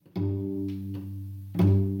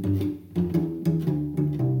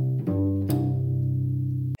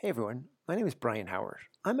name is Brian Howard.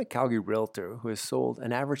 I'm a Calgary realtor who has sold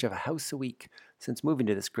an average of a house a week since moving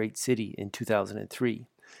to this great city in 2003,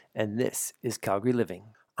 and this is Calgary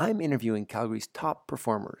Living. I'm interviewing Calgary's top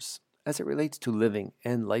performers as it relates to living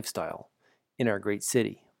and lifestyle in our great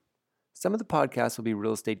city. Some of the podcasts will be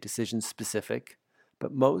real estate decisions specific,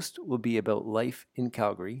 but most will be about life in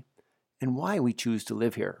Calgary and why we choose to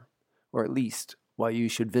live here, or at least why you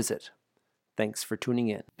should visit. Thanks for tuning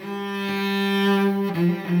in.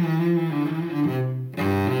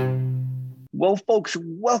 Well, folks,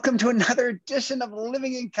 welcome to another edition of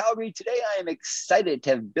Living in Calgary. Today, I am excited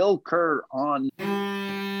to have Bill Kerr on.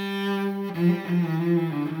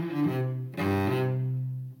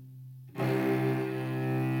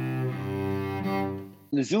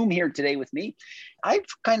 The Zoom here today with me. I've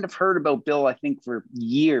kind of heard about Bill, I think, for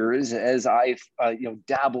years as I've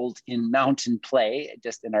dabbled in mountain play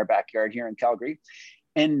just in our backyard here in Calgary.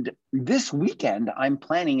 And this weekend, I'm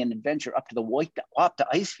planning an adventure up to the Wapta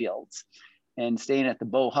ice fields and staying at the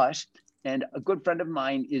Beau Hush. And a good friend of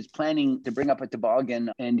mine is planning to bring up a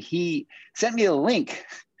toboggan, and he sent me a link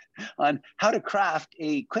on how to craft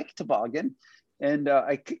a quick toboggan. And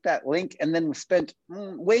I clicked that link and then spent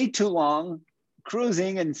way too long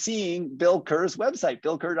cruising and seeing Bill Kerr's website,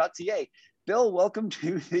 billkerr.ca. Bill, welcome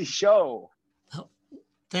to the show.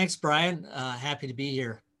 Thanks, Brian. Happy to be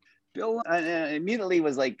here. Bill, immediately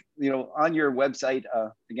was like, on your website,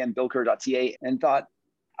 again, billkerr.ca, and thought,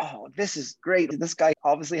 oh, this is great. This guy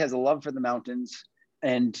obviously has a love for the mountains,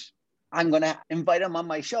 and I'm going to invite him on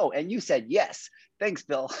my show. And you said yes. Thanks,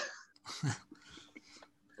 Bill.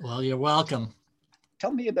 Well, you're welcome.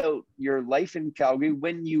 Tell me about your life in Calgary,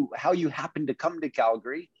 how you happened to come to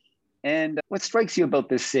Calgary, and what strikes you about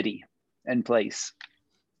this city and place.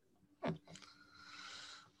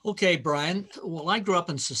 Okay, Brian. Well, I grew up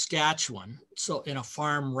in Saskatchewan, so in a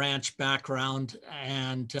farm ranch background.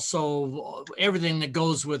 And so everything that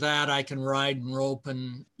goes with that, I can ride and rope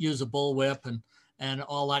and use a bullwhip and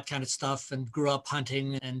all that kind of stuff, and grew up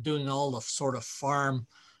hunting and doing all the sort of farm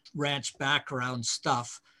ranch background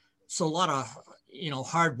stuff. So a lot of,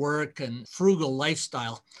 hard work and frugal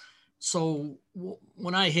lifestyle. So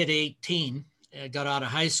when I hit 18, I got out of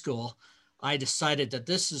high school, I decided that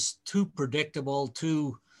this is too predictable,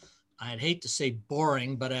 I'd hate to say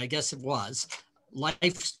boring, but I guess it was,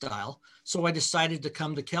 lifestyle. So I decided to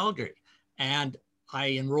come to Calgary, and I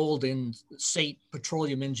enrolled in SAIT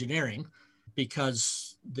Petroleum Engineering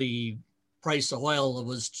because the price of oil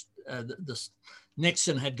was,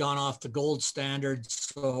 Nixon had gone off the gold standard,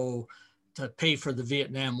 so to pay for the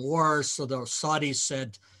Vietnam War. So the Saudis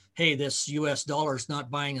said, hey, this US dollar is not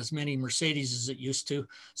buying as many Mercedes as it used to.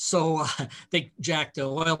 So they jacked the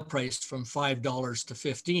oil price from $5 to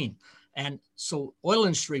 15. And so oil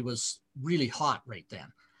industry was really hot right then.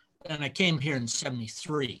 And I came here in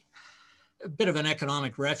 73, a bit of an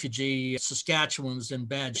economic refugee. Saskatchewan was in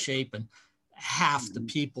bad shape, and half the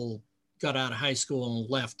people got out of high school and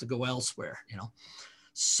left to go elsewhere,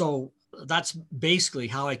 So that's basically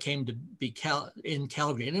how I came to be in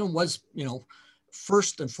Calgary. And it was,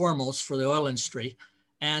 first and foremost for the oil industry.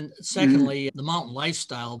 And secondly, the mountain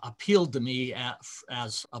lifestyle appealed to me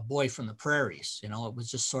as a boy from the prairies. It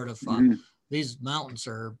was just sort of, these mountains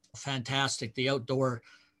are fantastic. The outdoor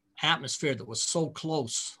atmosphere that was so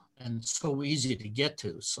close and so easy to get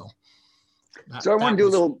to. So I want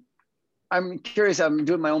to do I'm curious, I'm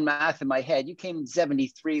doing my own math in my head. You came in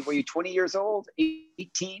 73. Were you 20 years old?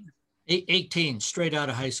 18? 18, straight out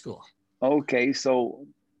of high school. Okay, so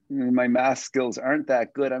my math skills aren't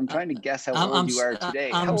that good. I'm trying to guess how old you are today.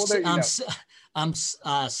 How old are you now? I'm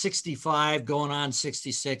 65, going on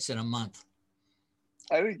 66 in a month.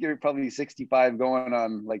 I think you're probably 65 going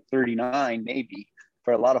on like 39, maybe,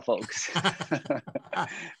 for a lot of folks.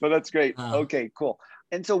 But that's great. Okay, cool.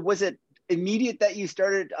 And so was it immediate that you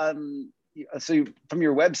started, from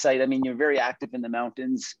your website, you're very active in the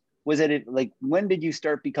mountains. Was it like, when did you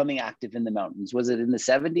start becoming active in the mountains? Was it in the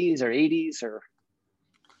 70s or 80s or?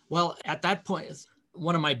 Well, at that point,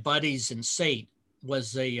 one of my buddies in SAIT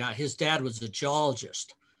was his dad was a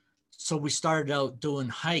geologist. So we started out doing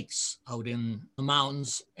hikes out in the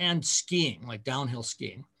mountains and skiing, like downhill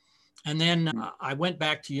skiing. And then I went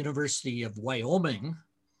back to University of Wyoming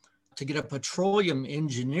to get a petroleum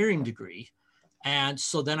engineering degree. And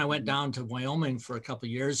so then I went down to Wyoming for a couple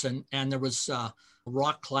of years, and there was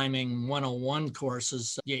rock climbing 101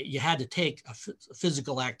 courses. You had to take a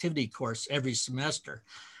physical activity course every semester.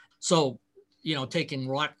 So, taking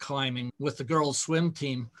rock climbing with the girls' swim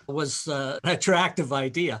team was an attractive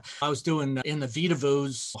idea. I was doing in the Vita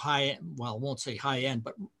Voo's I won't say high end,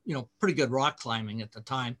 but, pretty good rock climbing at the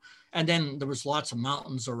time. And then there was lots of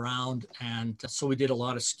mountains around. And so we did a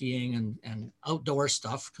lot of skiing and outdoor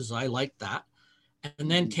stuff because I liked that. And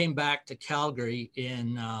then came back to Calgary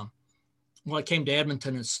I came to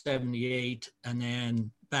Edmonton in 78 and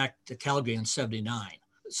then back to Calgary in 79.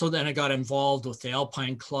 So then I got involved with the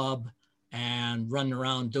Alpine Club and running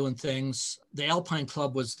around doing things. The Alpine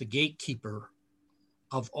Club was the gatekeeper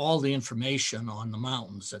of all the information on the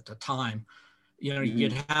mountains at the time.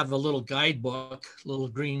 You'd have a little guidebook, little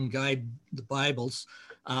green guide, the Bibles,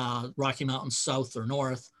 Rocky Mountains south or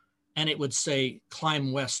north, and it would say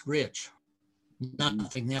climb West Ridge,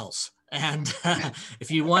 nothing else. And if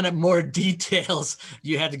you wanted more details,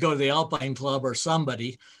 you had to go to the Alpine Club or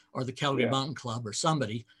somebody, or the Calgary Mountain Club or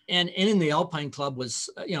somebody. And in the Alpine Club was,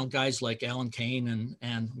 guys like Alan Kane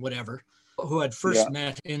and whatever, who had first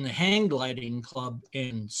met in the hang gliding club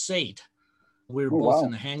in SAIT. We were both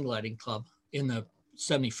in the hang gliding club in the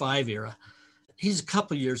 75 era. He's a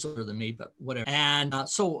couple of years older than me, but whatever. And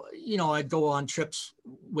so, I'd go on trips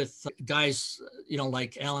with guys,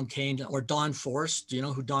 like Alan Kane or Don Forrest. Do you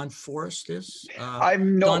know who Don Forrest is?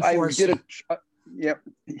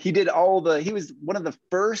 He did he was one of the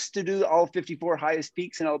first to do all 54 highest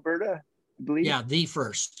peaks in Alberta, I believe. Yeah, the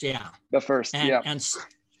first, yeah. The first, and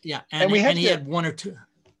he had one or two.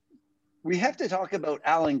 We have to talk about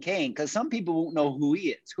Alan Kane because some people won't know who he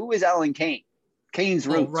is. Who is Alan Kane? Kane's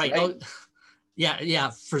roots, right? Oh, yeah,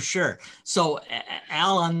 for sure. So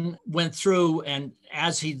Alan went through, and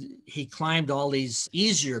as he climbed all these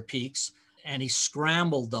easier peaks and he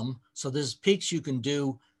scrambled them. So there's peaks you can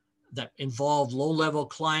do that involve low-level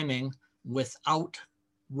climbing without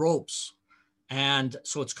ropes. And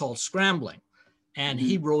so it's called scrambling. And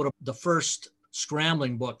he wrote the first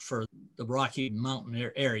scrambling book for the Rocky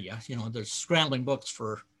Mountain area. There's scrambling books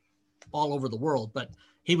for all over the world, but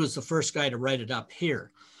he was the first guy to write it up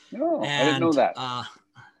here. Oh, I didn't know that.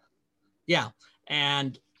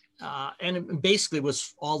 And it basically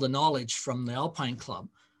was all the knowledge from the Alpine Club.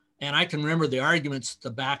 And I can remember the arguments at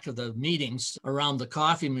the back of the meetings around the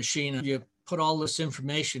coffee machine. And you put all this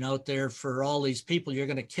information out there for all these people, you're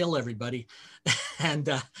going to kill everybody. And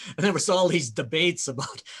there was all these debates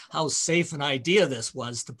about how safe an idea this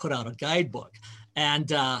was to put out a guidebook.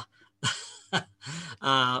 And,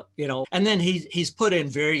 and then he's put in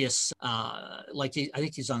various, I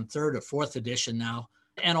think he's on third or fourth edition now.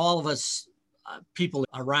 And all of us people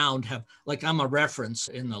around have, like, I'm a reference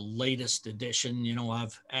in the latest edition.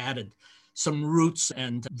 I've added some routes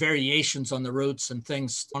and variations on the routes and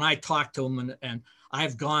things. When I talk to him, and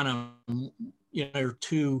I've gone on,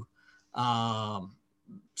 two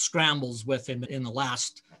scrambles with him in the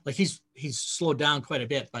last, like he's slowed down quite a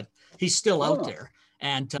bit, but he's still out there.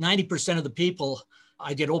 And 90% of the people,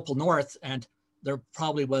 I did Opal North, and there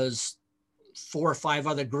probably was 4 or 5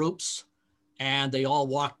 other groups, and they all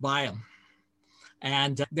walked by him.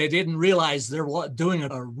 And they didn't realize they're doing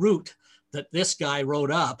a route that this guy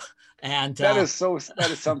wrote up. And that is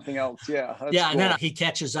something else. Yeah. Cool. And then he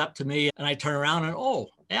catches up to me, and I turn around and, oh,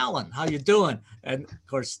 Alan, how you doing? And of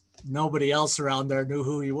course, nobody else around there knew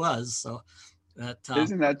who he was. So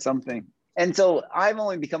isn't that something? And so I've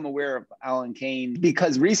only become aware of Alan Kane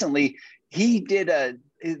because recently he did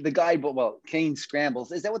the guidebook, Kane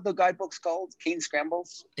Scrambles. Is that what the guidebook's called? Kane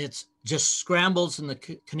Scrambles? It's just Scrambles in the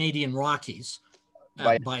Canadian Rockies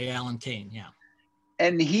by Alan Kane, yeah.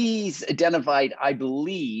 And he's identified, I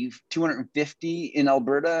believe, 250 in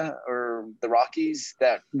Alberta or the Rockies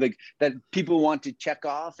that people want to check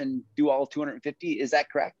off and do all 250. Is that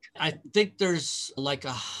correct? I think there's like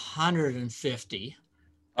 150.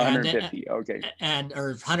 150, okay.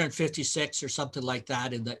 Or 156 or something like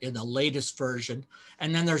that in the latest version.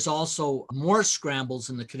 And then there's also more scrambles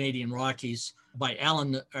in the Canadian Rockies by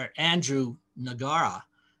Andrew Nagara.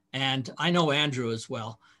 And I know Andrew as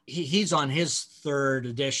well. He's on his third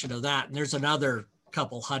edition of that. And there's another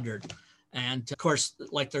couple hundred. And of course,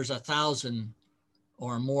 like there's 1,000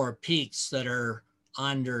 or more peaks that are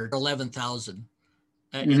under 11,000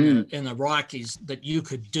 in the Rockies that you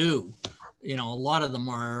could do. A lot of them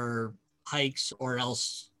are hikes or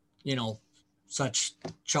else, such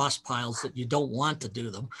choss piles that you don't want to do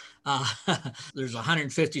them. There's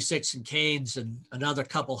 156 in Kane's and another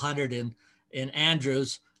couple hundred in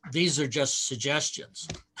Andrews. These are just suggestions.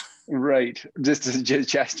 Right. Just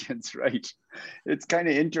suggestions. Right. It's kind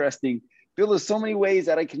of interesting. Bill, there's so many ways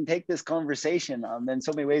that I can take this conversation and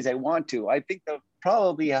so many ways I want to. I think there'll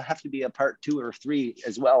probably have to be a part 2 or 3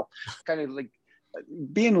 as well. Kind of like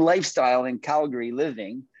being lifestyle in Calgary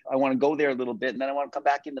living. I want to go there a little bit and then I want to come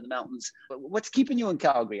back into the mountains. But what's keeping you in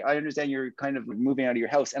Calgary? I understand you're kind of moving out of your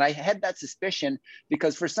house. And I had that suspicion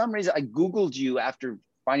because for some reason I Googled you after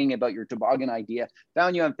finding about your toboggan idea,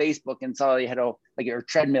 found you on Facebook and saw you had like your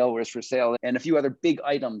treadmill was for sale and a few other big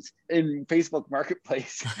items in Facebook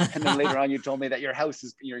Marketplace. And then later on, you told me that you're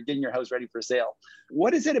getting your house ready for sale.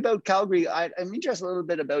 What is it about Calgary? I'm interested a little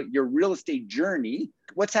bit about your real estate journey.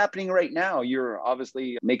 What's happening right now? You're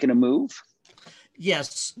obviously making a move.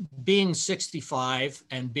 Yes, being 65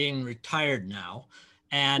 and being retired now.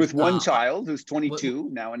 And with one child who's 22,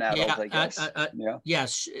 now an adult, I guess. Yeah.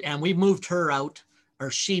 Yes, and we moved her out,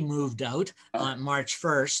 or she moved out on March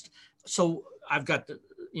 1st. So I've got,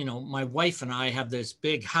 my wife and I have this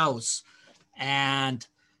big house and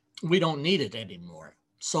we don't need it anymore.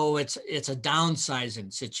 So it's a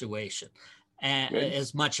downsizing situation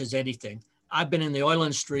as much as anything. I've been in the oil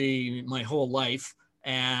industry my whole life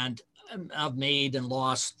and I've made and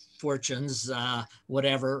lost fortunes,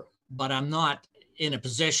 whatever, but I'm not in a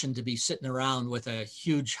position to be sitting around with a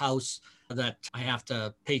huge house that I have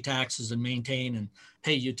to pay taxes and maintain and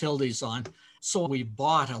pay utilities on. So we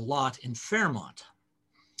bought a lot in Fairmont.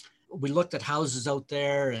 We looked at houses out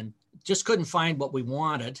there and just couldn't find what we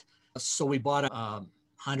wanted. So we bought a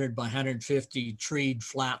 100 by 150 treed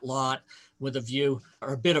flat lot with a view,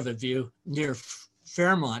 or a bit of a view, near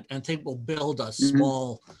Fairmont, and think we'll build a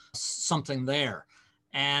small something there.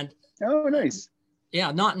 And oh, nice.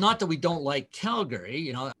 Yeah, not that we don't like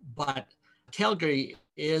Calgary, but Calgary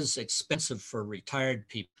is expensive for retired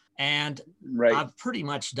people. And I've pretty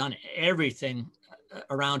much done everything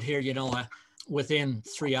around here, within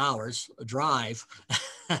 3 hours drive.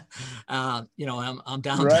 I'm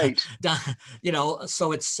down,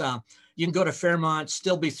 so it's, you can go to Fairmont,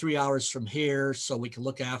 still be 3 hours from here. So we can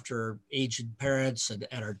look after aged parents and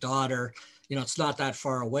our daughter, it's not that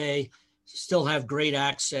far away. Still have great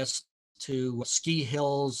access to ski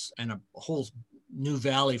hills and a whole new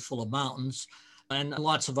valley full of mountains and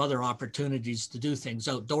lots of other opportunities to do things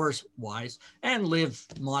outdoors wise and live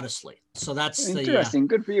modestly. So that's interesting.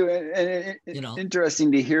 Good for you. And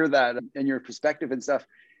interesting to hear that and your perspective and stuff.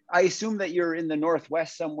 I assume that you're in the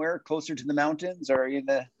Northwest somewhere closer to the mountains, or in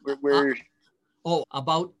the where?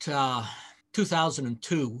 About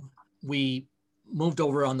 2002, we moved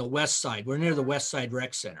over on the west side. We're near the West Side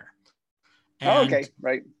Rec Center. And okay,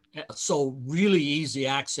 right. So really easy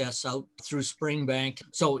access out through Springbank.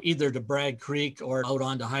 So either to Bragg Creek or out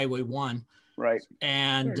onto Highway 1. Right.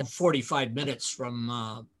 And 45 minutes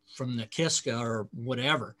from Nakiska or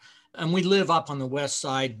whatever. And we live up on the west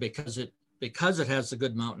side because it has a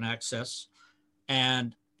good mountain access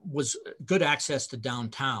and was good access to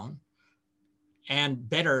downtown and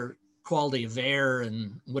better quality of air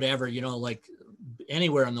and whatever, like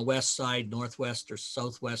anywhere on the west side, northwest or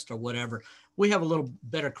southwest or whatever, we have a little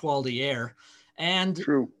better quality air. And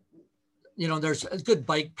true. There's good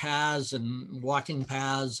bike paths and walking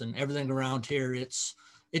paths and everything around here. It's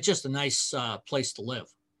just a nice place to live.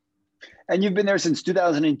 And you've been there since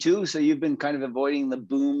 2002. So you've been kind of avoiding the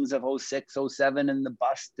booms of 06, 07 and the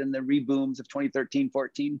bust and the rebooms of 2013,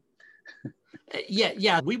 14.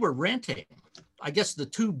 Yeah. We were renting. I guess the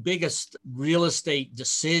two biggest real estate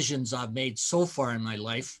decisions I've made so far in my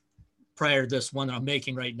life, prior to this one that I'm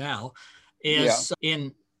making right now, is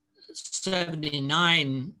in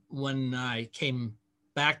 79, when I came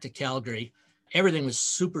back to Calgary, everything was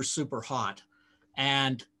super, super hot.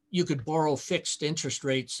 And you could borrow fixed interest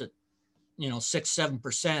rates at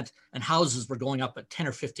 6-7%, and houses were going up at 10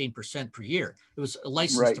 or 15% per year. It was a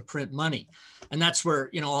license to print money. And that's where,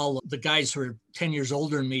 all the guys who are 10 years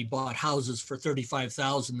older than me bought houses for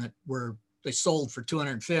 $35,000 that they sold for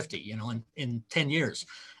 $250, in 10 years.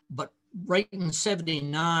 But right in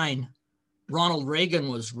 79, Ronald Reagan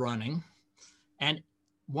was running. And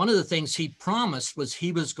one of the things he promised was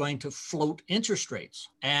he was going to float interest rates.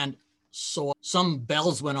 And so some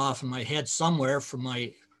bells went off in my head somewhere from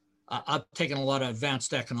I've taken a lot of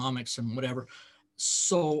advanced economics and whatever.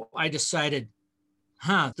 So I decided,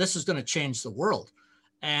 this is going to change the world.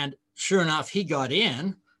 And sure enough, he got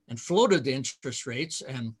in and floated the interest rates,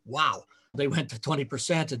 and wow, they went to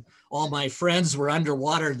 20%, and all my friends were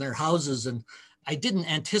underwater in their houses. And I didn't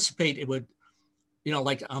anticipate it would,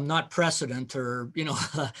 like I'm not precedent or,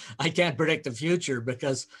 I can't predict the future,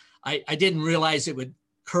 because I didn't realize it would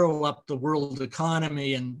curl up the world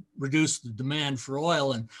economy and reduce the demand for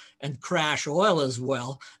oil and crash oil as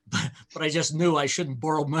well. But I just knew I shouldn't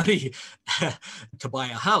borrow money to buy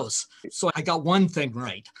a house. So I got one thing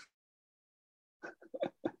right.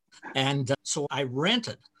 And so I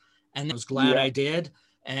rented, and I was glad I did,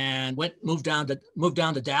 and moved down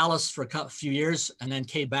to Dallas for a few years, and then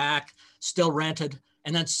came back, still rented.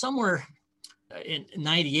 And then somewhere in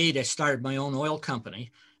 98, I started my own oil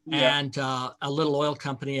company. And a little oil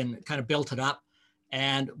company, and kind of built it up.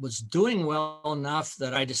 and was doing well enough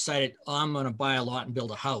that I decided, oh, I'm going to buy a lot and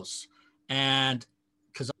build a house. And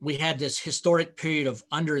because we had this historic period of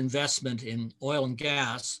underinvestment in oil and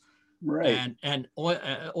gas, Right. and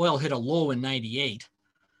oil hit a low in 98.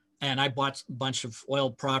 And I bought a bunch of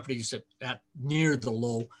oil properties at near the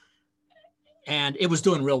low, and it was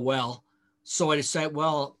doing real well. So I decided,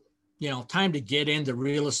 well, time to get into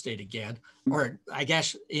real estate again, or I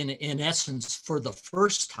guess in essence for the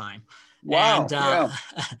first time. Wow. Yeah.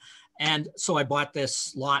 And so I bought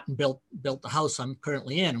this lot and built the house I'm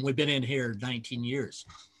currently in. And we've been in here 19 years.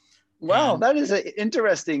 Wow, that is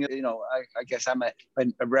interesting. I guess I'm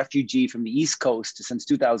a refugee from the East Coast since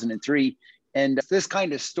 2003. And this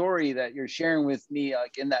kind of story that you're sharing with me,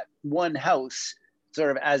 like in that one house,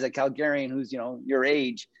 sort of as a Calgarian who's, your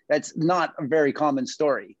age, that's not a very common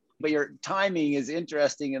story. But your timing is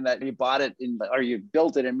interesting in that you bought it or you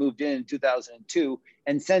built it and moved in 2002.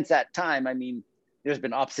 And since that time, I mean, there's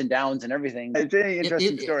been ups and downs and everything. It's an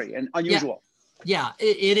interesting story and unusual. Yeah,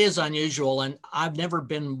 it is unusual. And I've never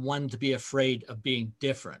been one to be afraid of being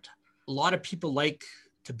different. A lot of people like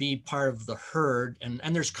to be part of the herd, and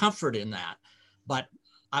there's comfort in that. But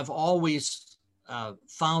I've always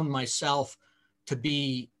found myself to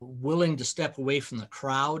be willing to step away from the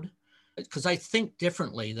crowd, because I think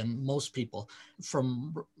differently than most people.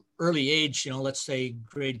 From early age, let's say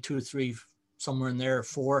grade 2 or 3, somewhere in there,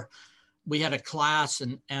 4, we had a class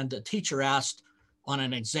and the teacher asked on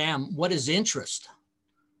an exam, what is interest?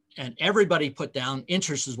 And everybody put down,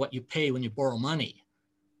 interest is what you pay when you borrow money.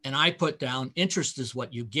 And I put down, interest is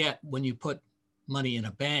what you get when you put money in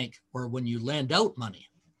a bank or when you lend out money.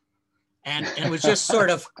 And it was just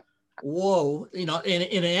sort of, whoa,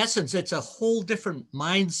 in essence, it's a whole different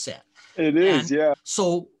mindset. It is, yeah.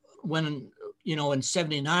 So when, in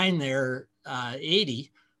 79 there,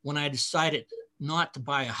 80, when I decided not to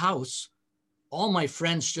buy a house, all my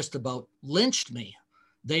friends just about lynched me.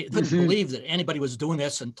 They couldn't believe that anybody was doing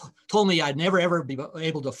this, and told me I'd never, ever be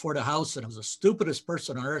able to afford a house, and I was the stupidest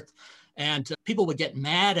person on earth. And people would get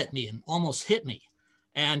mad at me and almost hit me.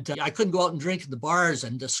 And I couldn't go out and drink in the bars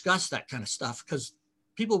and discuss that kind of stuff because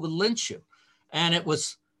people would lynch you. And it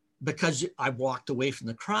was because I walked away from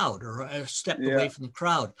the crowd, or I stepped away from the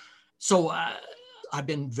crowd. So I've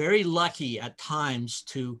been very lucky at times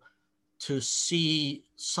to see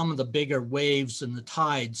some of the bigger waves and the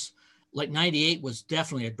tides. Like 98 was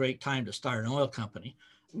definitely a great time to start an oil company.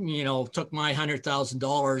 Took my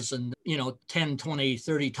 $100,000 and, 10, 20,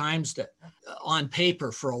 30 times that on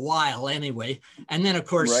paper for a while anyway. And then of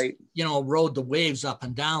course, rode the waves up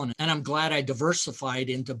and down. And I'm glad I diversified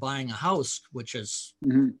into buying a house, which is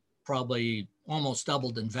probably almost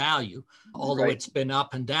doubled in value, although it's been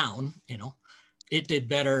up and down. It did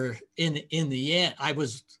better in the end. I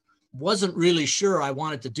wasn't really sure I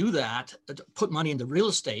wanted to do that, to put money into real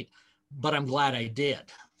estate, but I'm glad I did.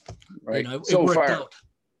 Right. It worked out.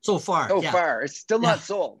 So far. It's still not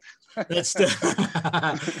sold. It's still,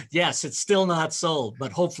 yes, it's still not sold,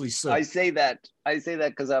 but hopefully soon. I say that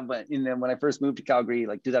because when I first moved to Calgary,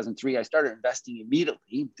 like 2003, I started investing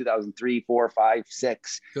immediately. 2003, 4, 5,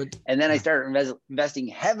 6. Good. And then I started investing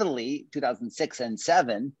heavily 2006 and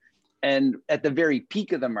 7, and at the very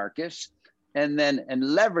peak of the market. And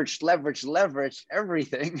leveraged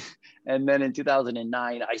everything. And then in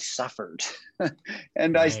 2009, I suffered.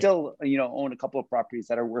 And I still, own a couple of properties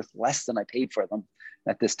that are worth less than I paid for them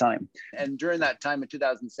at this time. And during that time in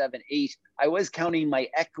 2007, 8, I was counting my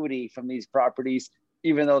equity from these properties,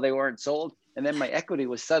 even though they weren't sold. And then my equity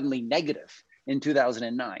was suddenly negative in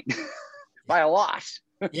 2009 by a lot.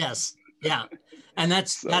 Yes. Yeah. And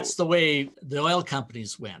that's the way the oil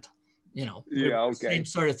companies went. Same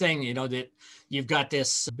sort of thing, that you've got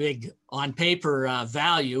this big on paper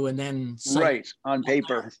value, and then on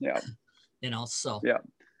paper. So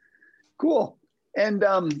cool. And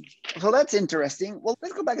so that's interesting. Well,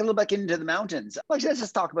 let's go back a little back into the mountains. Actually, let's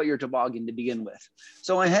just talk about your toboggan to begin with.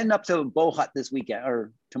 So I'm heading up to Bow Hut this weekend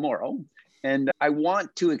or tomorrow, and I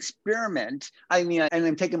want to experiment. And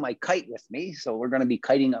I'm taking my kite with me, so we're going to be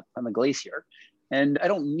kiting up on the glacier, and I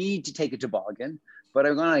don't need to take a toboggan, but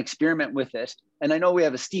I'm going to experiment with it. And I know we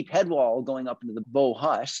have a steep head wall going up into the Bow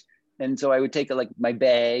Hut. And so I would take my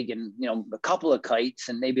bag and, a couple of kites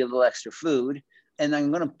and maybe a little extra food. And I'm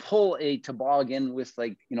going to pull a toboggan with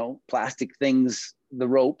plastic things, the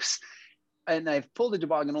ropes. And I've pulled a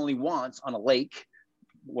toboggan only once on a lake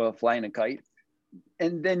while flying a kite.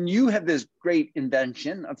 And then you have this great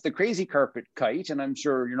invention of the crazy carpet kite. And I'm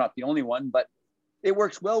sure you're not the only one, but it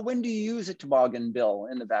works well. When do you use a toboggan, Bill,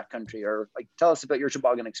 in the backcountry? Or tell us about your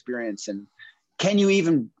toboggan experience, and can you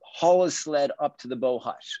even haul a sled up to the Bow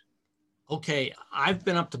Hut? Okay, I've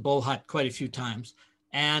been up to Bow Hut quite a few times,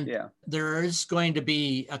 and Yeah. there is going to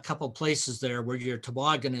be a couple places there where your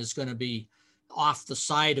toboggan is going to be off the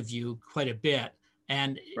side of you quite a bit.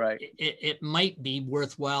 And Right. it might be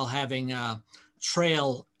worthwhile having a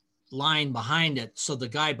trail line behind it so the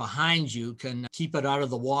guy behind you can keep it out of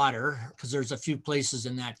the water, because there's a few places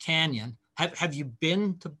in that canyon. Have you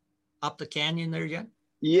been to up the canyon there yet?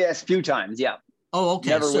 Yes, few times. Yeah. Oh,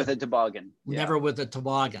 okay. Never So with a toboggan. Yeah. never with a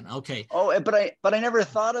toboggan. Okay. Oh, but I never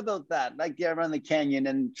thought about that. Like, yeah, around the canyon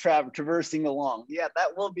and traversing along. Yeah,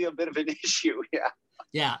 that will be a bit of an issue. Yeah.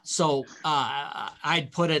 Yeah. So I'd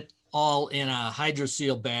put it all in a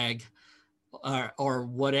hydroseal bag or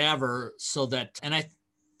whatever, so that, and I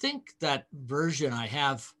think that version I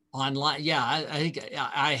have online. Yeah, I think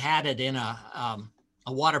I had it in a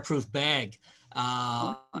waterproof bag.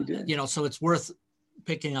 Oh, you did. So it's worth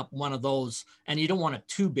picking up one of those, and you don't want it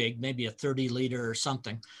too big, maybe a 30 liter or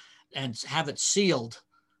something, and have it sealed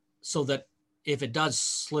so that if it does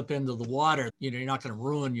slip into the water, you're not going to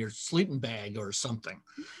ruin your sleeping bag or something.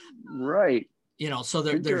 Right. So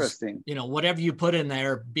there's, Interesting. whatever you put in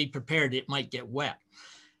there, be prepared, it might get wet.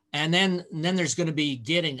 And then there's going to be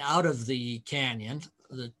getting out of the canyon,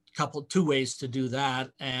 the two ways to do that.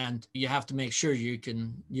 And you have to make sure you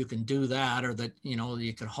can do that, or that,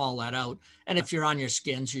 you can haul that out. And if you're on your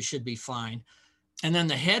skins, you should be fine. And then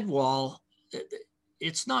the head wall,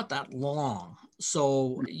 it's not that long.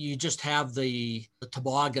 So you just have the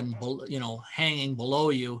toboggan, hanging below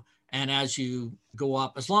you. And as you go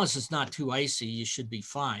up, as long as it's not too icy, you should be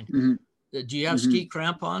fine. Mm-hmm. Do you have Mm-hmm. ski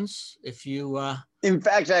crampons? If you, In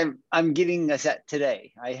fact, I'm getting a set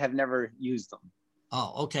today. I have never used them.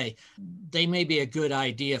 Oh, okay. They may be a good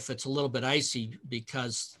idea if it's a little bit icy,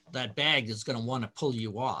 because that bag is going to want to pull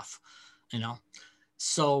you off,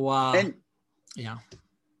 So, yeah.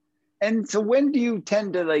 And so when do you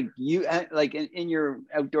tend to like in your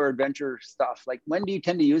outdoor adventure stuff, like when do you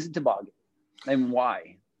tend to use a toboggan and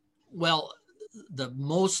why? Well, the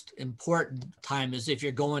most important time is if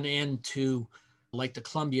you're going into like the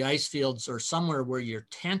Columbia ice fields or somewhere where you're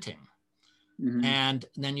tenting. Mm-hmm. And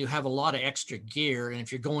then you have a lot of extra gear. And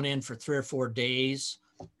if you're going in for 3 or 4 days,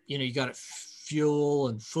 you got fuel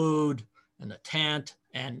and food and the tent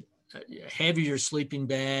and heavier sleeping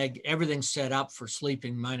bag, everything set up for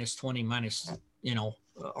sleeping -20,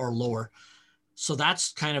 or lower. So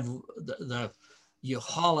that's kind of you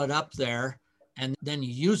haul it up there, and then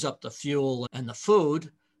you use up the fuel and the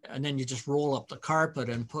food, and then you just roll up the carpet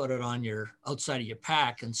and put it on your outside of your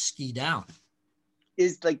pack and ski down.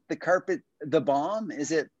 Is like the carpet the bomb?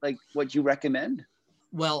 Is it like what you recommend?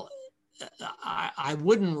 Well, I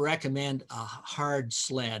wouldn't recommend a hard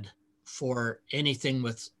sled for anything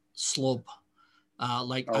with slope.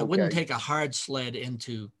 Okay. I wouldn't take a hard sled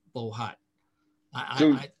into Bow Hut.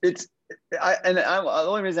 The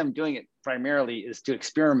only reason I'm doing it primarily is to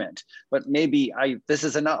experiment, but maybe this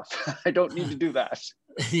is enough. I don't need to do that.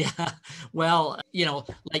 Yeah. Well,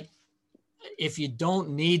 if you don't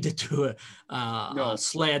need to do a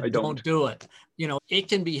sled, don't do it. It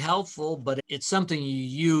can be helpful, but it's something you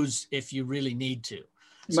use if you really need to.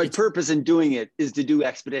 My purpose in doing it is to do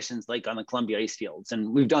expeditions like on the Columbia ice fields,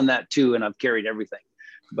 and we've done that too, and I've carried everything.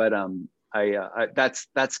 But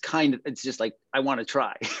that's kind of, it's just like I want to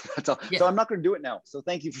try. That's all. Yeah. So I'm not going to do it now. So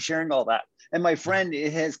thank you for sharing all that. And my friend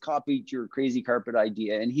has copied your crazy carpet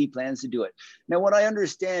idea, and he plans to do it. Now, what I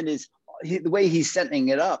understand is the way he's setting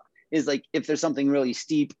it up is like if there's something really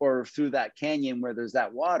steep or through that canyon where there's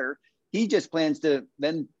that water, he just plans to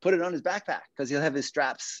then put it on his backpack because he'll have his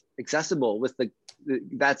straps accessible with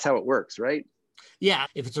that's how it works, right? Yeah.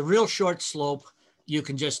 If it's a real short slope, you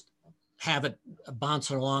can just have it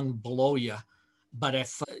bouncing along below you. But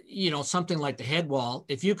if, something like the head wall,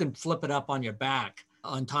 if you can flip it up on your back,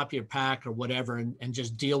 on top of your pack or whatever, and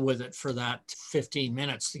just deal with it for that 15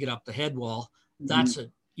 minutes to get up the head wall, that's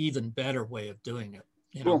an even better way of doing it.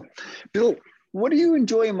 Cool. Bill, what do you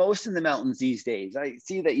enjoy most in the mountains these days? I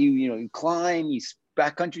see that you climb, you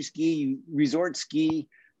backcountry ski, you resort ski.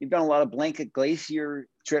 You've done a lot of blanket glacier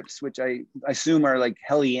trips, which I assume are like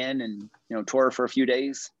Hellion and tour for a few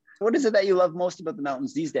days. What is it that you love most about the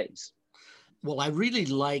mountains these days? Well, I really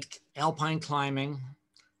like alpine climbing,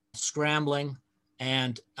 scrambling,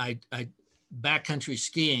 and I backcountry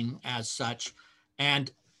skiing as such.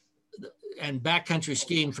 And backcountry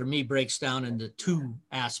skiing for me breaks down into 2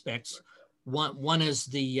 aspects. One is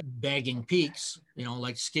the bagging peaks,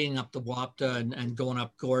 like skiing up the Wapta and going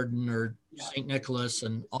up Gordon or St. Nicholas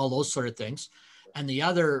and all those sort of things. And the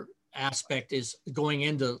other aspect is going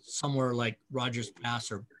into somewhere like Rogers Pass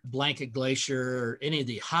or Blanket Glacier or any of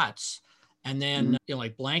the huts And then,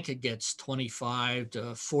 like Blanket gets 25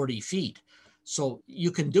 to 40 feet. So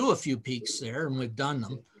you can do a few peaks there, and we've done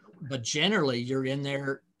them, but generally you're in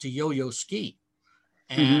there to yo-yo ski.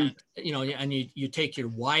 And, and you take your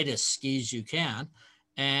widest skis you can,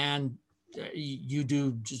 and you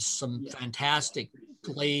do just some fantastic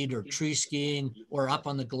glade or tree skiing or up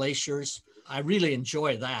on the glaciers. I really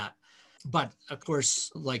enjoy that. But of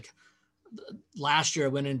course, like last year I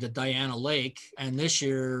went into Diana Lake, and this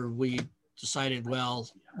year we decided, well,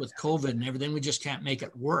 with COVID and everything, we just can't make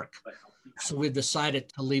it work. So we decided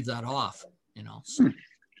to leave that off, So.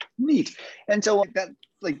 Neat. And so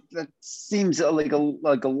that seems like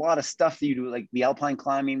a lot of stuff that you do, like the alpine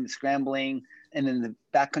climbing, the scrambling, and then the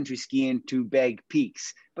backcountry skiing to bag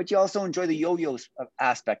peaks. But you also enjoy the yo-yo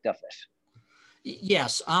aspect of it.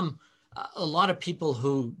 Yes. A lot of people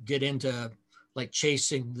who get into like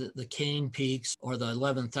chasing the cane peaks or the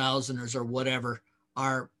 11,000ers or whatever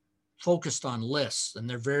are focused on lists, and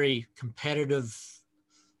they're very competitive,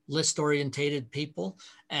 list orientated people.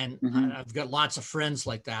 And I've got lots of friends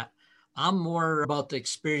like that. I'm more about the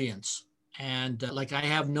experience. And like, I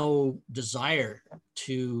have no desire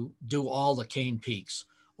to do all the cane peaks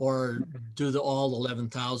or do all the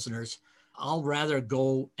 11,000ers. I'll rather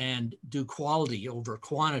go and do quality over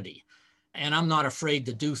quantity. And I'm not afraid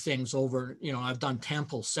to do things over, I've done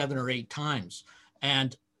Temple 7 or 8 times.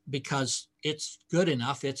 And because it's good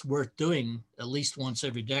enough, it's worth doing at least once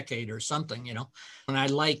every decade or something, And I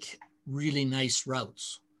like really nice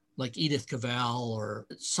routes like Edith Cavell or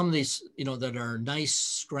some of these, that are nice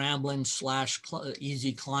scrambling /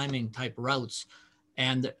 easy climbing type routes,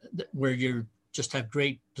 and where you just have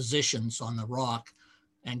great positions on the rock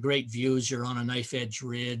and great views. You're on a knife edge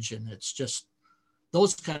ridge, and it's just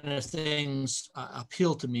those kind of things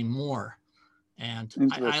appeal to me more. And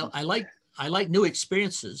I like new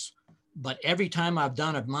experiences, but every time I've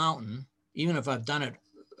done a mountain, even if I've done it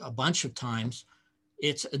a bunch of times,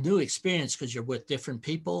 it's a new experience because you're with different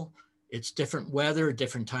people. It's different weather,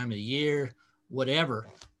 different time of the year, whatever.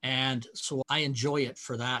 And so I enjoy it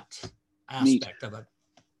for that aspect of it.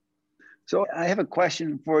 So I have a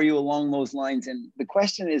question for you along those lines. And the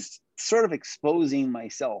question is sort of exposing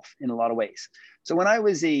myself in a lot of ways. So when I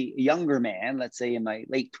was a younger man, let's say in my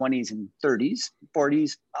late 20s and 30s,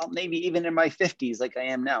 40s, maybe even in my 50s, like I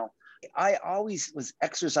am now, I always was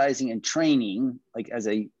exercising and training like as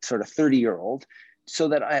a sort of 30-year-old, so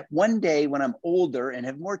that one day when I'm older and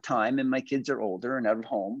have more time, and my kids are older and out of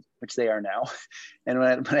home, which they are now, and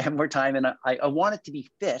when I have more time, and I want it to be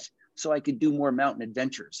fit so I could do more mountain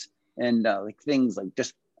adventures and like things like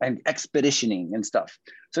just expeditioning and stuff.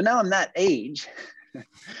 So now I'm that age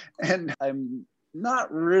and I'm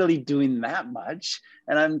not really doing that much,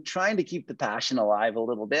 and I'm trying to keep the passion alive a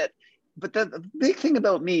little bit. But the big thing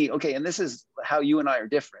about me, okay, and this is how you and I are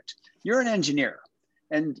different. You're an engineer.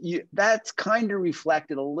 And that's kind of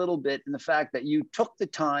reflected a little bit in the fact that you took the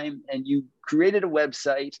time and you created a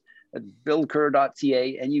website at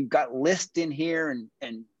buildker.ca, and you've got lists in here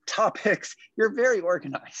and topics. You're very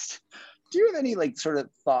organized. Do you have any like sort of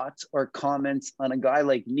thoughts or comments on a guy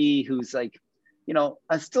like me who's like,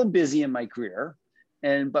 I'm still busy in my career,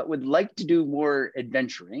 but would like to do more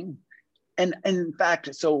adventuring? And in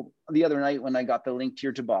fact, so the other night when I got the link to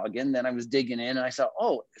your toboggan, then I was digging in and I saw,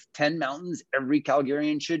 10 mountains every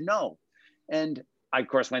Calgarian should know. And I, of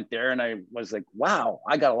course, went there and I was like, wow,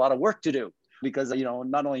 I got a lot of work to do because,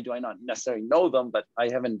 not only do I not necessarily know them, but I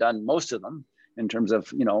haven't done most of them in terms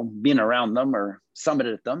of, being around them or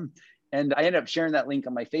summited at them. And I ended up sharing that link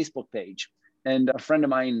on my Facebook page. And a friend of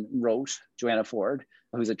mine wrote, Joanna Ford,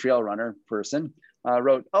 who's a trail runner person,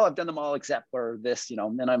 wrote, I've done them all except for this,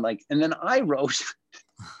 and I'm like, and then I wrote,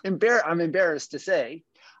 I'm embarrassed to say,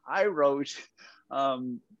 I wrote,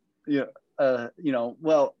 well,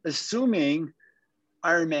 assuming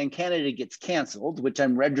Ironman Canada gets canceled, which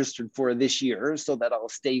I'm registered for this year so that I'll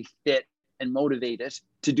stay fit and motivated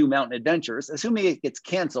to do mountain adventures, assuming it gets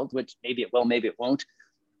canceled, which maybe it will, maybe it won't,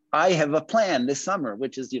 I have a plan this summer,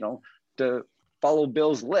 which is, to follow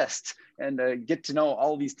Bill's list and get to know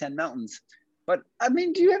all these 10 mountains. But I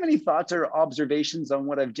mean, do you have any thoughts or observations on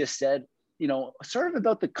what I've just said, sort of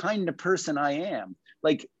about the kind of person I am?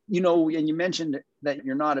 Like, and you mentioned that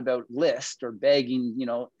you're not about list or bagging,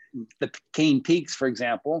 the cane peaks, for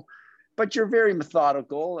example, but you're very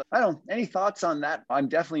methodical. Any thoughts on that? I'm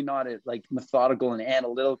definitely not like methodical and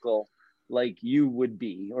analytical like you would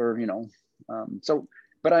be, or,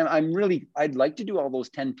 but I'd like to do all those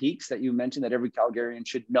 10 peaks that you mentioned that every Calgarian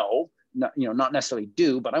should know. Not necessarily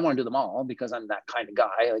do, but I want to do them all because I'm that kind of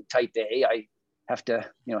guy. Like type A, I have to,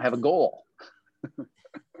 have a goal.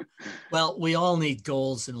 Well, we all need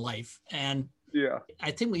goals in life. And Yeah.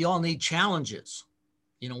 I think we all need challenges.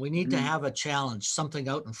 We need to Mhm. have a challenge, something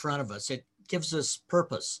out in front of us. It gives us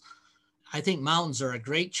purpose. I think mountains are a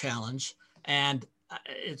great challenge, and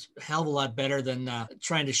it's a hell of a lot better than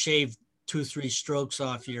trying to shave 2, 3 strokes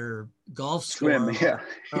off your golf Swim. score, Yeah.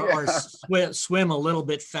 or Yeah. swim a little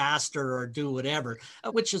bit faster or do whatever,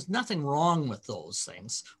 which is nothing wrong with those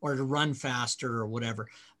things, or to run faster or whatever.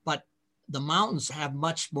 But the mountains have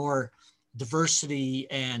much more diversity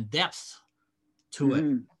and depth to it,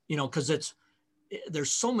 Mhm. because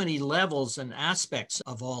there's so many levels and aspects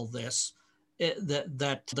of all this,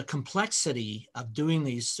 that the complexity of doing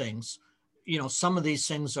these things, some of these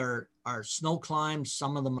things are snow climbs,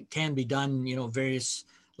 some of them can be done, various,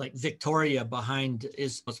 like Victoria behind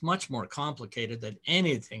is much more complicated than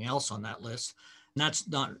anything else on that list. And that's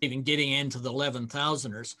not even getting into the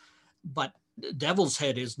 11,000ers. But Devil's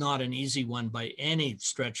Head is not an easy one by any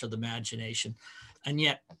stretch of the imagination. And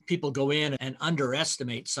yet people go in and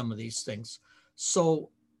underestimate some of these things. So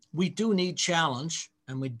we do need challenge,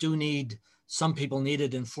 and we do need, some people need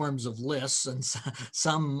it in forms of lists, and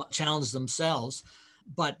some challenge themselves,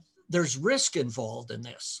 but there's risk involved in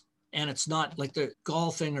this. And it's not like the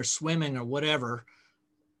golfing or swimming or whatever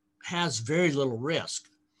has very little risk.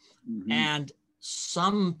 Mhm. And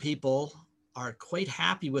some people are quite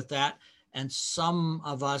happy with that. And some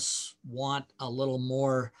of us want a little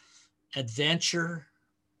more adventure,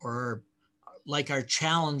 or like our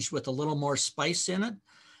challenge with a little more spice in it.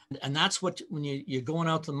 And that's what, when you're going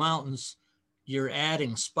out to the mountains, you're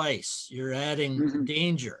adding spice, you're adding Mhm.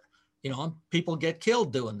 danger. People get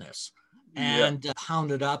killed doing this, Yeah. and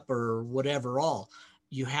pounded up or whatever. All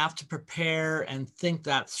you have to prepare and think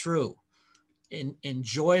that through, and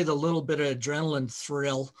enjoy the little bit of adrenaline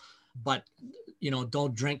thrill, but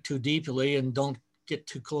don't drink too deeply and don't get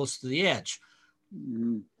too close to the edge.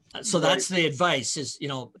 Mhm. So Right. that's the advice: is,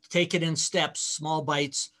 take it in steps, small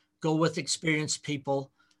bites, go with experienced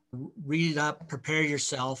people, read it up, prepare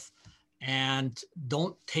yourself, and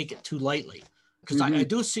don't take it too lightly. Because I Mhm.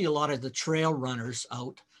 do see a lot of the trail runners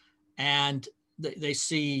out, and they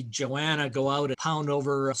see Joanna go out and pound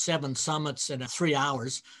over 7 summits in 3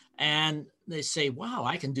 hours, and they say, wow,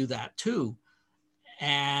 I can do that too.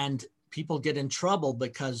 And people get in trouble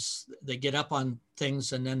because they get up on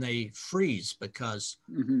things and then they freeze because,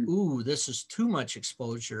 Mhm. ooh, this is too much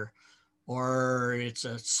exposure, or it's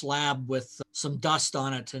a slab with some dust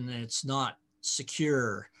on it and it's not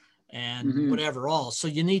secure, and Mhm. whatever all. So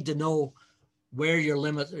you need to know where your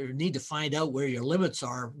limits, or need to find out where your limits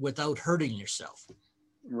are without hurting yourself.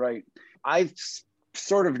 Right. I've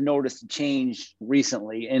sort of noticed a change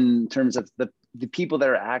recently in terms of the people that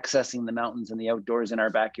are accessing the mountains and the outdoors in our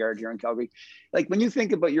backyard here in Calgary. Like when you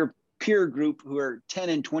think about your peer group who are 10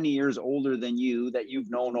 and 20 years older than you, that you've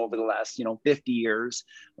known over the last, 50 years,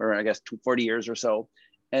 or I guess 40 years or so,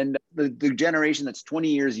 and the generation that's 20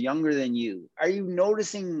 years younger than you, are you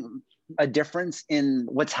noticing a difference in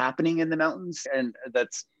what's happening in the mountains, and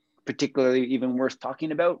that's particularly even worth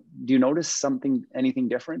talking about? Do you notice anything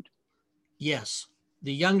different? Yes,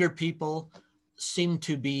 the younger people seem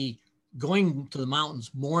to be going to the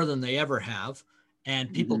mountains more than they ever have.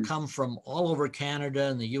 And people Mm-hmm. come from all over Canada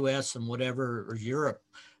and the US and whatever, or Europe,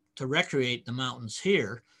 to recreate the mountains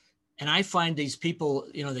here. And I find these people,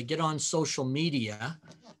 they get on social media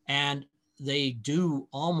and they do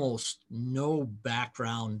almost no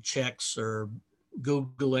background checks or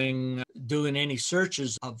Googling, doing any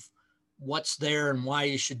searches of what's there and why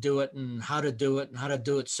you should do it and how to do it and how to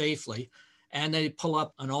do it safely. And they pull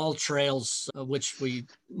up an all trails, which we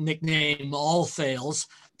nickname all fails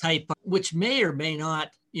type, which may or may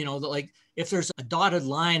not, like if there's a dotted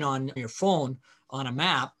line on your phone on a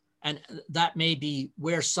map, and that may be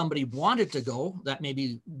where somebody wanted to go, that may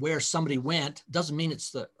be where somebody went, doesn't mean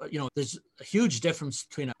it's there's a huge difference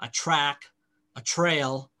between a track, a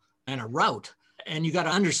trail, and a route. And you got to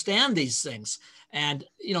understand these things. And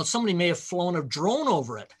somebody may have flown a drone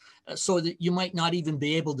over it, so that you might not even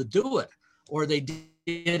be able to do it, or they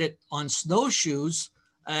did it on snowshoes,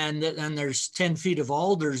 and there's 10 feet of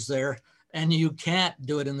alders there, and you can't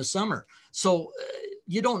do it in the summer. So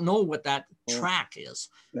you don't know what that Oh, track is.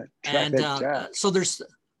 that track, And that track. so there's,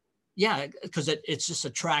 yeah, because it's just a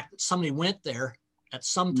track that somebody went there at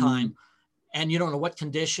some Mm, time, and you don't know what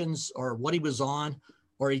conditions or what he was on,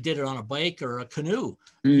 or he did it on a bike or a canoe.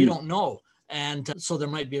 You mm, don't know. And so there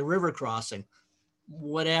might be a river crossing,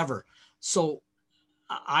 whatever. So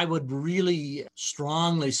I would really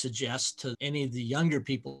strongly suggest to any of the younger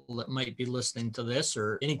people that might be listening to this,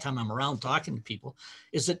 or anytime I'm around talking to people,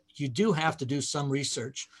 is that you do have to do some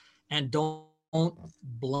research, and don't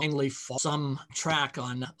blindly follow some track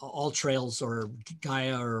on All Trails or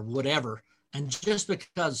Gaia or whatever, And just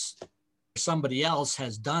because somebody else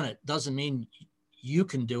has done it doesn't mean you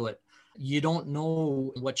can do it. You don't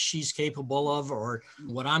know what she's capable of or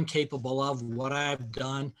what I'm capable of, what I've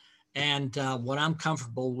done, and what I'm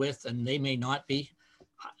comfortable with, and they may not be.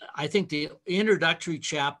 I think the introductory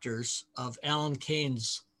chapters of Alan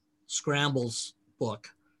Kane's Scrambles book,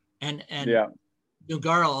 and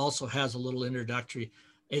Nugara also has a little introductory.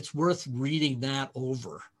 It's worth reading that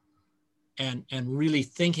over and really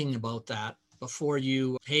thinking about that before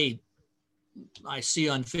you, hey, I see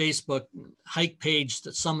on Facebook hike page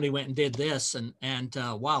that somebody went and did this and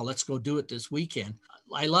wow, let's go do it this weekend.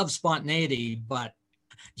 I love spontaneity, but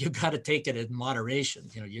you got to take it in moderation.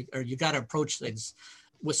 You got to approach things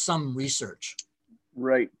with some research.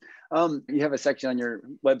 Right. You have a section on your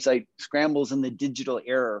website, Scrambles in the Digital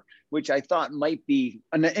Era, which I thought might be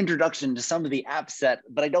an introduction to some of the app set,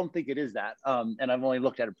 but I don't think it is that. And I've only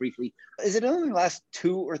looked at it briefly. Is it only the last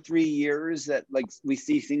 2 or 3 years that like we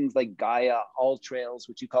see things like Gaia, All Trails,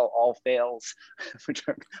 which you call All Fails,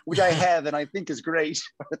 which I have and I think is great,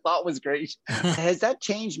 or thought was great. Has that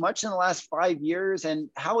changed much in the last 5 years? And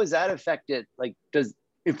how has that affected, like,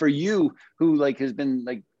 for you who like has been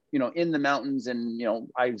like, in the mountains and,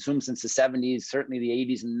 I assume since the 70s, certainly the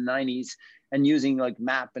 80s and 90s, and using like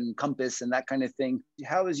map and compass and that kind of thing.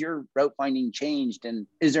 How has your route finding changed? And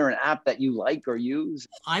is there an app that you like or use?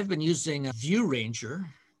 I've been using View Ranger,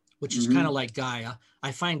 which is kind of like Gaia.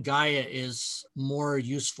 I find Gaia is more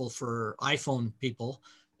useful for iPhone people,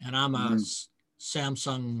 and I'm a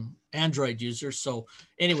Samsung Android user. So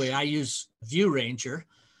anyway, I use View Ranger,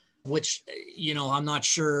 which, I'm not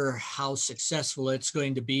sure how successful it's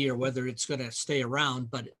going to be or whether it's going to stay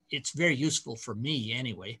around, but it's very useful for me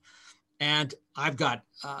anyway. And I've got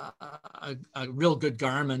a real good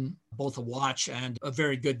Garmin, both a watch and a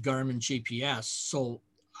very good Garmin GPS. So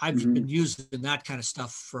I've been using that kind of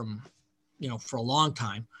stuff for a long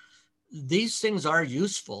time. These things are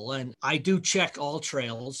useful. And I do check All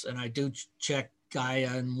Trails and I do check Gaia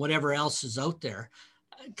and whatever else is out there,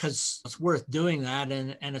 because it's worth doing that.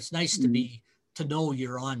 And it's nice to know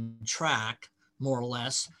you're on track, more or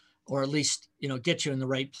less, or at least, get you in the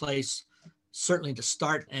right place, certainly to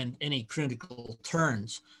start and any critical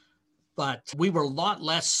turns. But we were a lot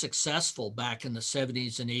less successful back in the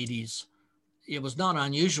 70s and 80s. It was not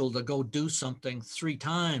unusual to go do something 3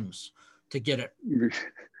 times to get it.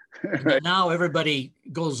 Right. And now everybody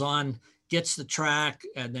goes on, gets the track,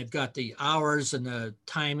 and they've got the hours and the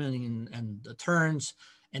timing and the turns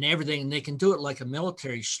and everything, and they can do it like a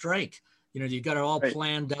military strike. You got it all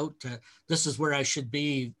planned out. This is where I should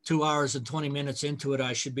be 2 hours and 20 minutes into it.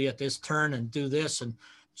 I should be at this turn and do this, and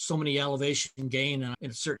so many elevation gain and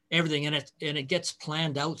insert everything in it. And it gets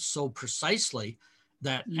planned out so precisely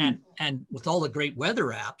that, and with all the great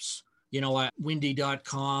weather apps,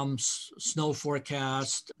 windy.com, snow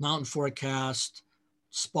forecast, mountain forecast,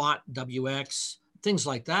 Spot, WX, things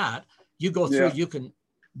like that. You go through, you can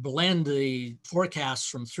blend the forecasts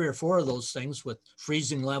from 3 or 4 of those things with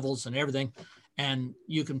freezing levels and everything. And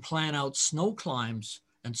you can plan out snow climbs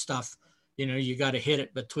and stuff. You got to hit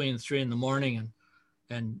it between 3 in the morning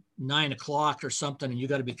and 9 o'clock or something. And you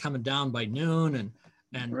got to be coming down by noon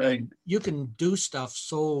and you can do stuff.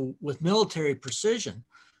 So with military precision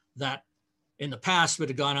that in the past would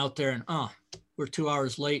have gone out there and, we're 2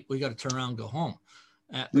 hours late. We got to turn around and go home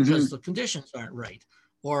because the conditions aren't right.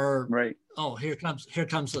 Or, here comes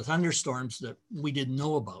the thunderstorms that we didn't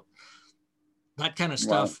know about. That kind of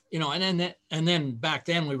stuff, and then back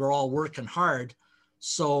then we were all working hard.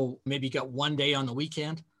 So maybe you got one day on the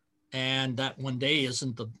weekend, and that one day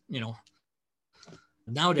isn't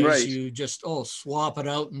nowadays you just, swap it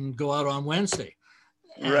out and go out on Wednesday.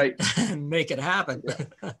 And make it happen.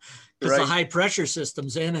 Because the high pressure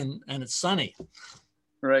system's in and it's sunny.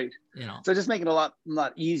 Right. So just making it a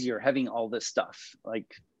lot easier having all this stuff. Like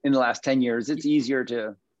in the last 10 years, it's easier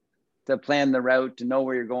to plan the route, to know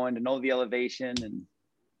where you're going, to know the elevation and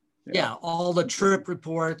all the trip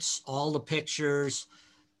reports, all the pictures,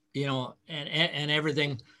 and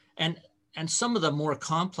everything. And some of the more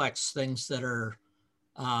complex things that are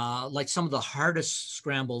like some of the hardest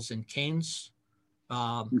scrambles in Kane's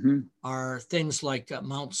are things like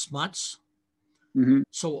Mount Smuts.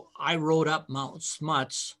 So I rode up Mount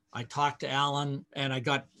Smuts. I talked to Alan and I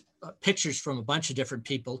got pictures from a bunch of different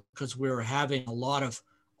people because we were having a lot of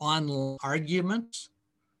online arguments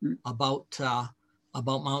about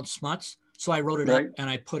Mount Smuts. So I wrote it up and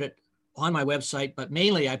I put it on my website, but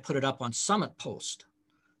mainly I put it up on Summit Post.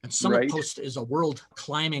 And Summit Post is a world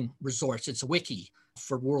climbing resource. It's a wiki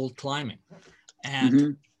for world climbing.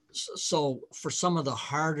 And so for some of the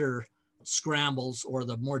harder scrambles or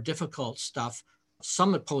the more difficult stuff,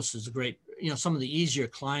 Summit Post is a great some of the easier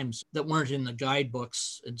climbs that weren't in the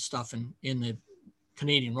guidebooks and stuff in the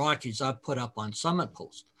Canadian Rockies, I've put up on Summit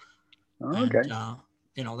Post. Okay.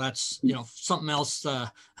 And, that's, something else,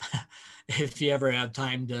 if you ever have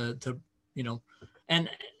time to, and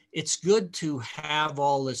it's good to have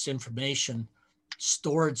all this information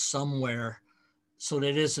stored somewhere so that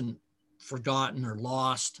it isn't forgotten or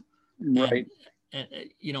lost. Right. And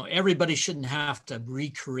everybody shouldn't have to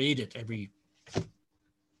recreate it every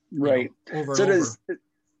right over so and does over.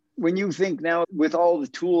 When you think now with all the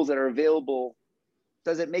tools that are available,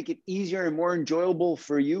 does it make it easier and more enjoyable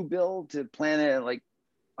for you, Bill, to plan it like,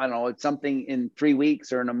 I don't know, it's something in 3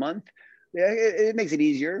 weeks or in a month? Yeah, it makes it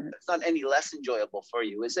easier. It's not any less enjoyable for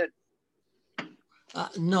you, is it?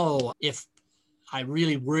 No, if I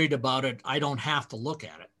really worried about it, I don't have to look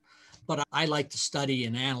at it. But I like to study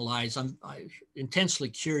and analyze. I'm an intensely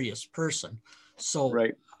curious person. So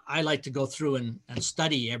right. I like to go through and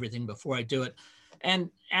study everything before I do it. And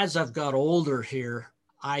as I've got older here,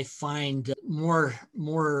 I find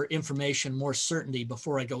more information, more certainty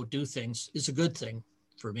before I go do things is a good thing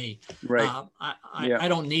for me. Right. I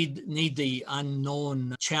don't need the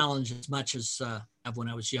unknown challenge as much as when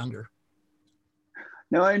I was younger.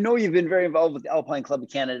 Now, I know you've been very involved with the Alpine Club of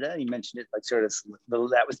Canada. You mentioned it like sort of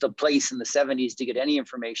that was the place in the 70s to get any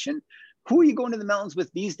information. Who are you going to the mountains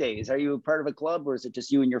with these days? Are you a part of a club, or is it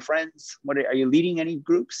just you and your friends? Are you leading any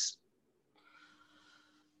groups?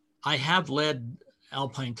 I have led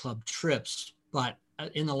Alpine Club trips, but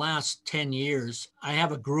in the last 10 years, I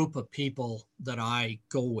have a group of people that I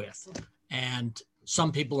go with. And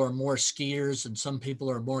some people are more skiers, and some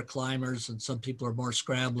people are more climbers, and some people are more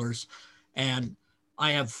scramblers. And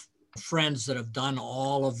I have friends that have done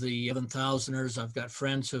all of the 11,000ers. I've got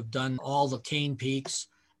friends who have done all the cane peaks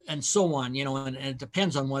and so on, and it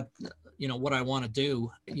depends on what I want to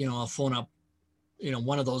do. I'll phone up,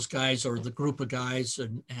 one of those guys or the group of guys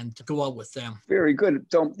and to go out with them. Very good.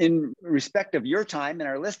 So in respect of your time and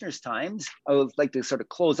our listeners' times, I would like to sort of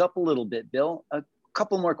close up a little bit, Bill. A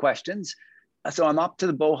couple more questions. So I'm up to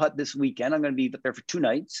the Bow Hut this weekend. I'm going to be there for 2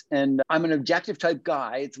 nights, and I'm an objective type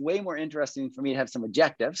guy. It's way more interesting for me to have some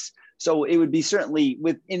objectives. So it would be certainly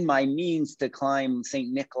within my means to climb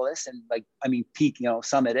St. Nicholas and peak,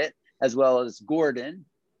 summit it, as well as Gordon.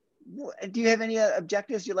 Do you have any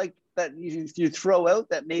objectives you like that you throw out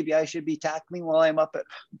that maybe I should be tackling while I'm up at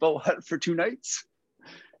Bow Hut for 2 nights?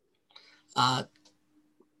 Or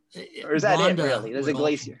is that Rhonda it really? There's a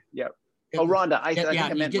glacier. Also, yeah. Oh, Rhonda. I think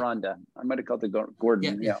I meant Rhonda. I might have called it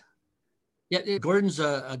Gordon. Yeah. Gordon's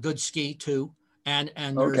a good ski too. And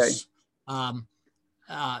there's,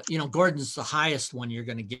 Gordon's the highest one you're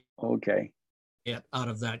going to get out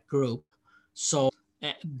of that group. So,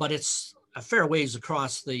 but it's a fair ways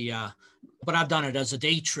across but I've done it as a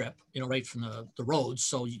day trip, right from the roads.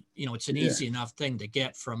 So, it's an easy enough thing to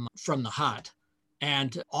get from the hut.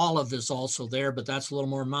 And Olive is also there, but that's a little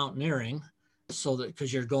more mountaineering. So that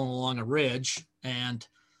because you're going along a ridge, and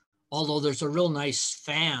although there's a real nice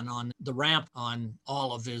fan on the ramp on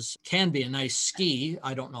Olive can be a nice ski.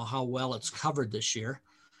 I don't know how well it's covered this year.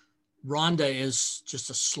 Rhonda is just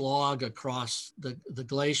a slog across the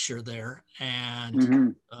glacier there,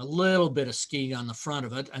 and a little bit of skiing on the front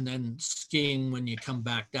of it, and then skiing when you come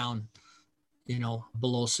back down,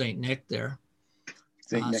 below St. Nick there.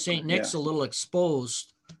 St. Nick's a little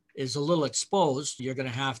exposed. You're going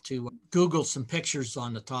to have to Google some pictures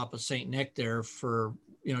on the top of St. Nick there for,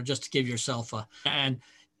 just to give yourself and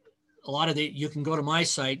a lot of you can go to my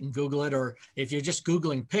site and Google it, or if you're just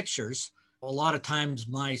Googling pictures, a lot of times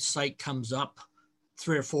my site comes up,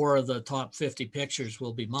 3 or 4 of the top 50 pictures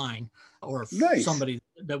will be mine or somebody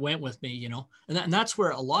that went with me, and that's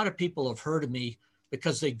where a lot of people have heard of me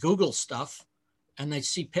because they Google stuff and they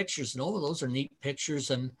see pictures and, those are neat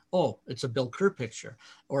pictures, and it's a Bill Kerr picture,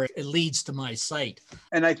 or it leads to my site.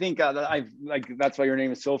 And I think that's why your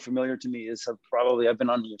name is so familiar to me. Is probably I've been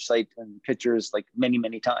on your site and pictures like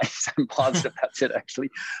many times. I'm positive that's it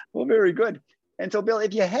actually. Well, very good. And so, Bill,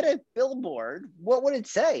 if you had a billboard, what would it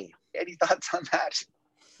say? Any thoughts on that?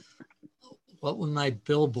 What would my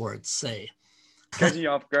billboard say? Catching you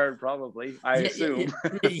off guard, probably, I assume.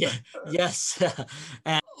 Yes.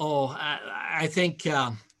 And, I think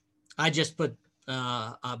I just put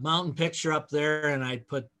a mountain picture up there, and I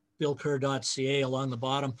put billkerr.ca along the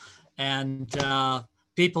bottom, and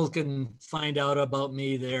people can find out about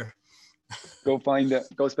me there. Go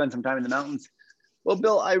spend some time in the mountains. Well,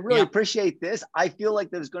 Bill, I really appreciate this. I feel like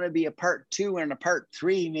there's going to be a part 2 and a part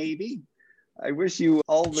 3, maybe. I wish you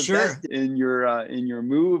all the best in your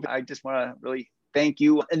move. I just want to really Thank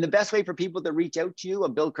you. And the best way for people to reach out to you,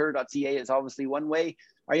 billkerr.ca is obviously one way.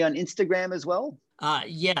 Are you on Instagram as well?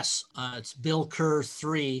 Yes, it's Bill Kerr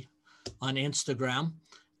 3 on Instagram.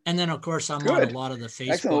 And then, of course, I'm Good. on a lot of the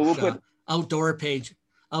Facebook Excellent. We'll put outdoor pages,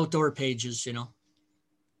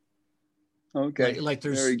 Okay. Like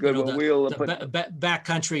there's very good. We'll the put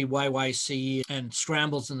Backcountry YYC and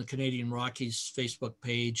Scrambles in the Canadian Rockies Facebook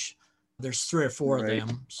page. There's 3 or 4 of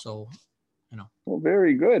them. So, Well,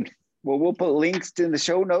 very good. Well, we'll put links in the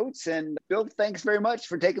show notes. And Bill, thanks very much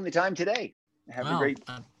for taking the time today. Have a great.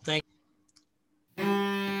 Thank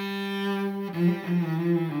you.